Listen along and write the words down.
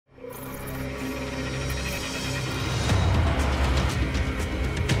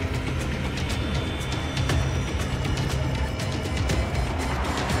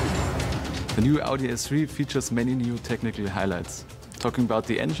The new Audi S3 features many new technical highlights. Talking about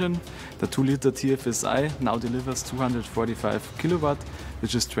the engine, the 2-liter TFSI now delivers 245 kilowatt,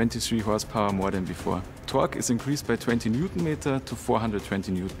 which is 23 horsepower more than before. Torque is increased by 20 Nm to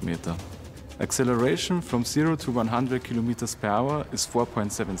 420 Nm. Acceleration from 0 to 100 km per hour is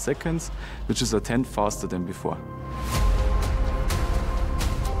 4.7 seconds, which is a tenth faster than before.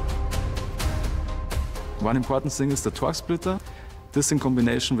 One important thing is the torque splitter. This in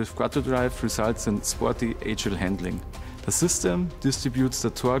combination with quattro drive results in sporty, agile handling. The system distributes the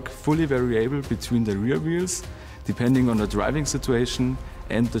torque fully variable between the rear wheels, depending on the driving situation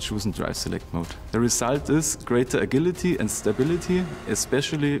and the chosen drive select mode. The result is greater agility and stability,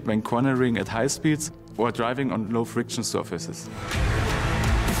 especially when cornering at high speeds or driving on low friction surfaces.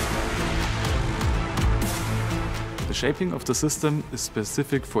 The shaping of the system is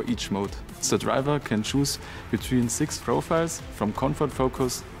specific for each mode. The driver can choose between 6 profiles, from comfort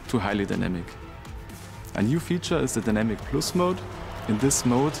focus to highly dynamic. A new feature is the Dynamic Plus mode. In this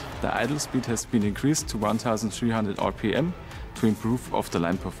mode, the idle speed has been increased to 1300 RPM to improve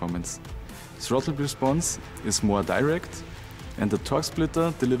off-the-line performance. Throttle response is more direct, and the torque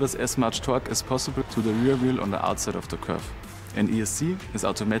splitter delivers as much torque as possible to the rear wheel on the outside of the curve. And ESC is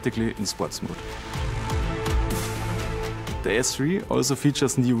automatically in sports mode. The S3 also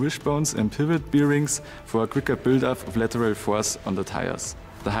features new wishbones and pivot bearings for a quicker build-up of lateral force on the tires.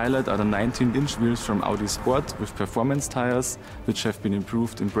 The highlight are the 19-inch wheels from Audi Sport with performance tires, which have been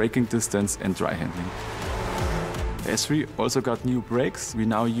improved in braking distance and dry handling. The S3 also got new brakes. We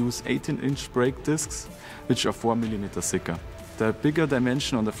now use 18-inch brake discs, which are 4 mm thicker. The bigger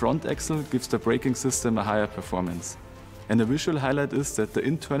dimension on the front axle gives the braking system a higher performance. And the visual highlight is that the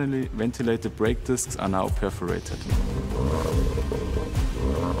internally ventilated brake discs are now perforated.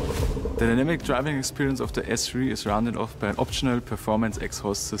 The dynamic driving experience of the S3 is rounded off by an optional performance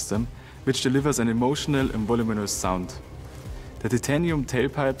exhaust system, which delivers an emotional and voluminous sound. The titanium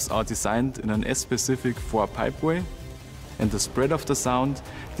tailpipes are designed in an S-specific 4-pipeway, and the spread of the sound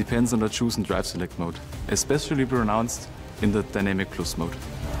depends on the chosen drive select mode, especially pronounced in the Dynamic Plus mode.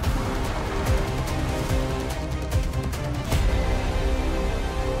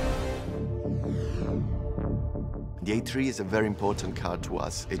 The A3 is a very important car to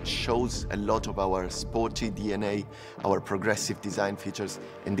us. It shows a lot of our sporty DNA, our progressive design features,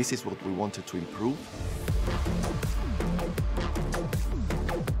 and this is what we wanted to improve.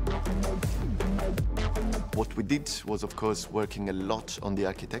 What we did was, of course, working a lot on the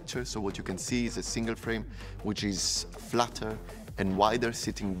architecture. So what you can see is a single frame, which is flatter and wider,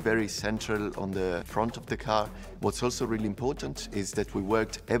 sitting very central on the front of the car. What's also really important is that we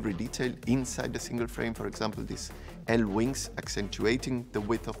worked every detail inside the single frame. For example, these L wings accentuating the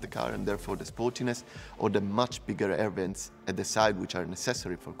width of the car and therefore the sportiness, or the much bigger air vents at the side, which are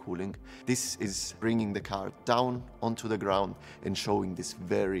necessary for cooling. This is bringing the car down onto the ground and showing this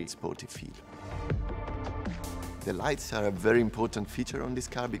very sporty feel. The lights are a very important feature on this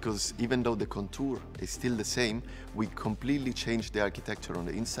car because even though the contour is still the same, we completely changed the architecture on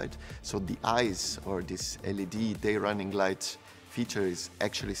the inside. So the eyes, or this LED day running light feature, is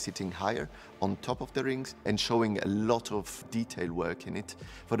actually sitting higher on top of the rings and showing a lot of detail work in it.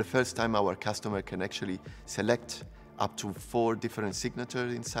 For the first time, our customer can actually select up to 4 different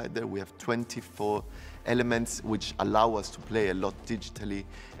signatures inside there. We have 24 elements which allow us to play a lot digitally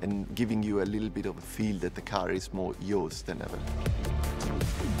and giving you a little bit of a feel that the car is more yours than ever.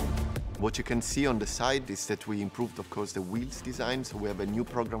 What you can see on the side is that we improved, of course, the wheels design. So we have a new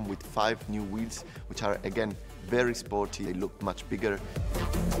program with 5 new wheels, which are, again, very sporty. They look much bigger.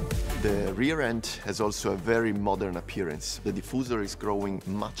 The rear end has also a very modern appearance. The diffuser is growing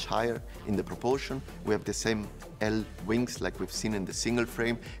much higher in the proportion. We have the same L wings like we've seen in the single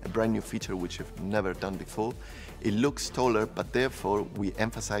frame, a brand new feature which we've never done before. It looks taller, but therefore we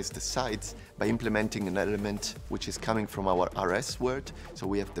emphasize the sides by implementing an element which is coming from our RS word. So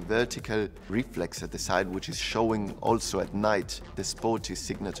we have the vertical reflex at the side, which is showing also at night the sporty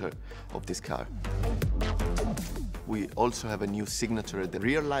signature of this car. We also have a new signature at the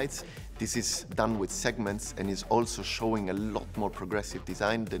rear lights. This is done with segments and is also showing a lot more progressive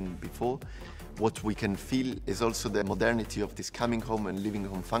design than before. What we can feel is also the modernity of this coming home and living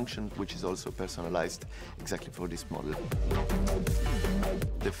home function, which is also personalized exactly for this model.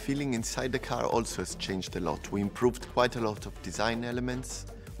 The feeling inside the car also has changed a lot. We improved quite a lot of design elements.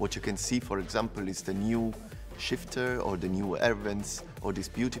 What you can see, for example, is the new shifter or the new air vents or these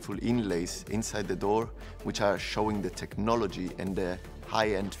beautiful inlays inside the door, which are showing the technology and the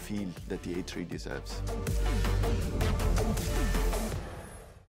high-end feel that the A3 deserves.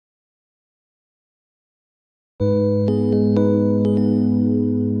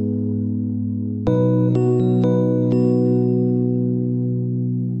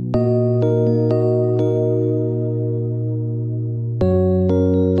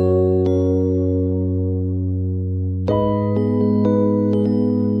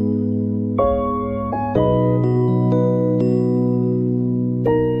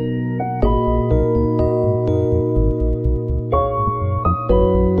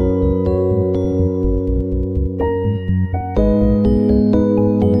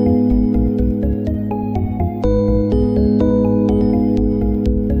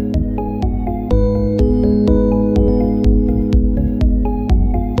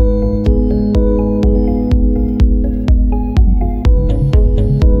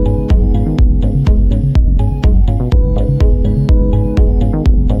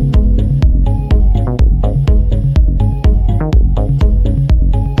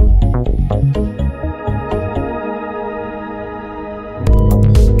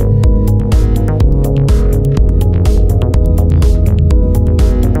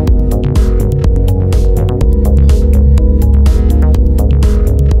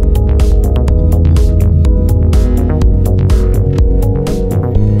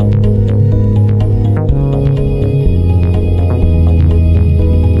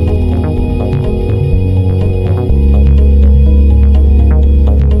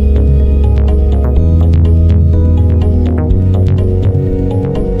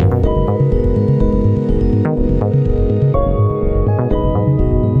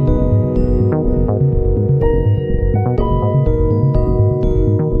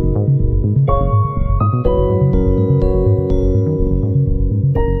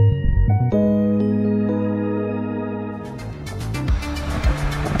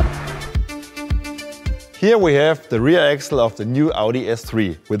 Here we have the rear axle of the new Audi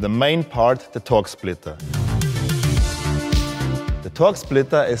S3 with the main part, the torque splitter. The torque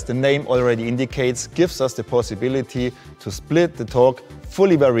splitter, as the name already indicates, gives us the possibility to split the torque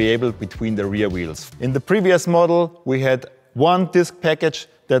fully variable between the rear wheels. In the previous model we had one disc package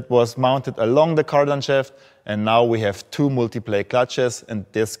that was mounted along the cardan shaft, and now we have two multiplay clutches, and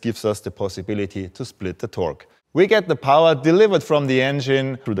this gives us the possibility to split the torque. We get the power delivered from the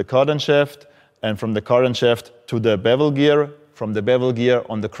engine through the cardan shaft, and from the cardan shaft to the bevel gear, from the bevel gear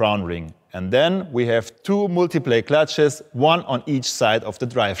on the crown ring. And then we have two multiplay clutches, one on each side of the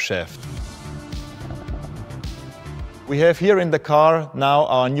drive shaft. We have here in the car now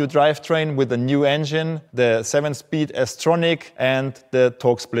our new drivetrain with the new engine, the 7-speed S-tronic and the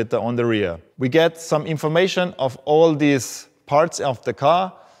torque splitter on the rear. We get some information of all these parts of the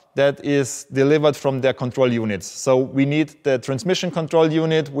car that is delivered from their control units. So we need the transmission control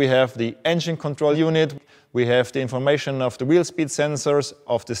unit, we have the engine control unit, we have the information of the wheel speed sensors,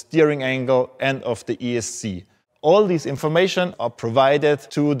 of the steering angle and of the ESC. All these information are provided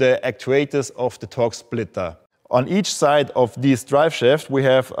to the actuators of the torque splitter. On each side of this drive shaft we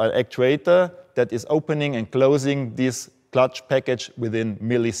have an actuator that is opening and closing this clutch package within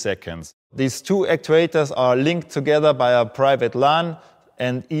milliseconds. These two actuators are linked together by a private LAN,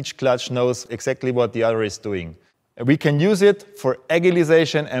 and each clutch knows exactly what the other is doing. We can use it for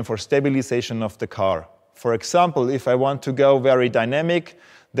agilization and for stabilization of the car. For example, if I want to go very dynamic,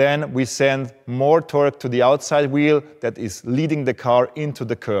 then we send more torque to the outside wheel that is leading the car into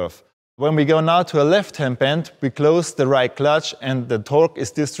the curve. When we go now to a left-hand bend, we close the right clutch and the torque is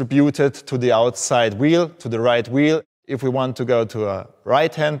distributed to the outside wheel, to the right wheel. If we want to go to a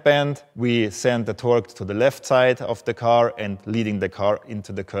right-hand bend, we send the torque to the left side of the car and leading the car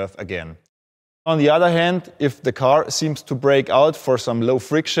into the curve again. On the other hand, if the car seems to break out for some low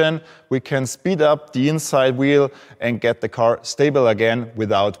friction, we can speed up the inside wheel and get the car stable again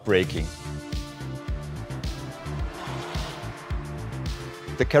without braking.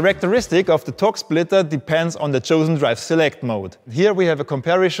 The characteristic of the torque splitter depends on the chosen drive select mode. Here we have a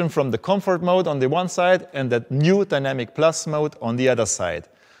comparison from the comfort mode on the one side and the new dynamic plus mode on the other side.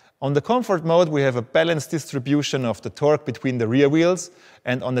 On the comfort mode we have a balanced distribution of the torque between the rear wheels,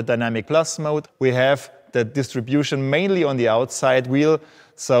 and on the dynamic plus mode we have the distribution mainly on the outside wheel,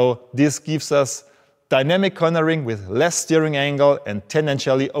 so this gives us dynamic cornering with less steering angle and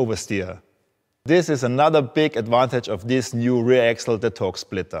tangentially oversteer. This is another big advantage of this new rear axle, the torque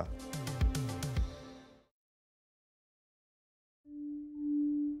splitter.